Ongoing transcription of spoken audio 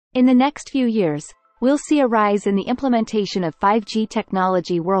In the next few years, we'll see a rise in the implementation of 5G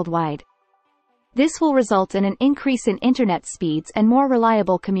technology worldwide. This will result in an increase in internet speeds and more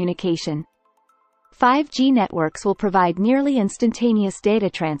reliable communication. 5G networks will provide nearly instantaneous data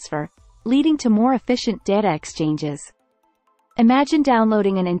transfer, leading to more efficient data exchanges. Imagine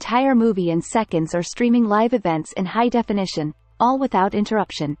downloading an entire movie in seconds or streaming live events in high definition, all without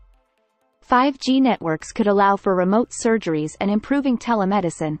interruption. 5G networks could allow for remote surgeries and improving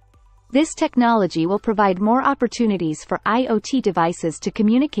telemedicine. This technology will provide more opportunities for IoT devices to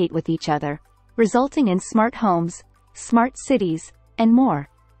communicate with each other, resulting in smart homes, smart cities, and more.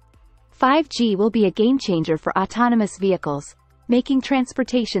 5G will be a game-changer for autonomous vehicles, making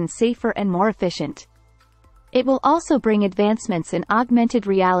transportation safer and more efficient. It will also bring advancements in augmented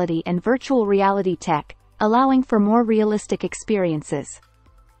reality and virtual reality tech, allowing for more realistic experiences.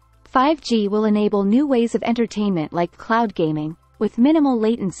 5G will enable new ways of entertainment like cloud gaming, with minimal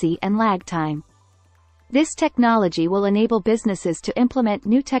latency and lag time. This technology will enable businesses to implement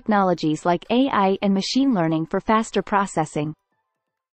new technologies like AI and machine learning for faster processing.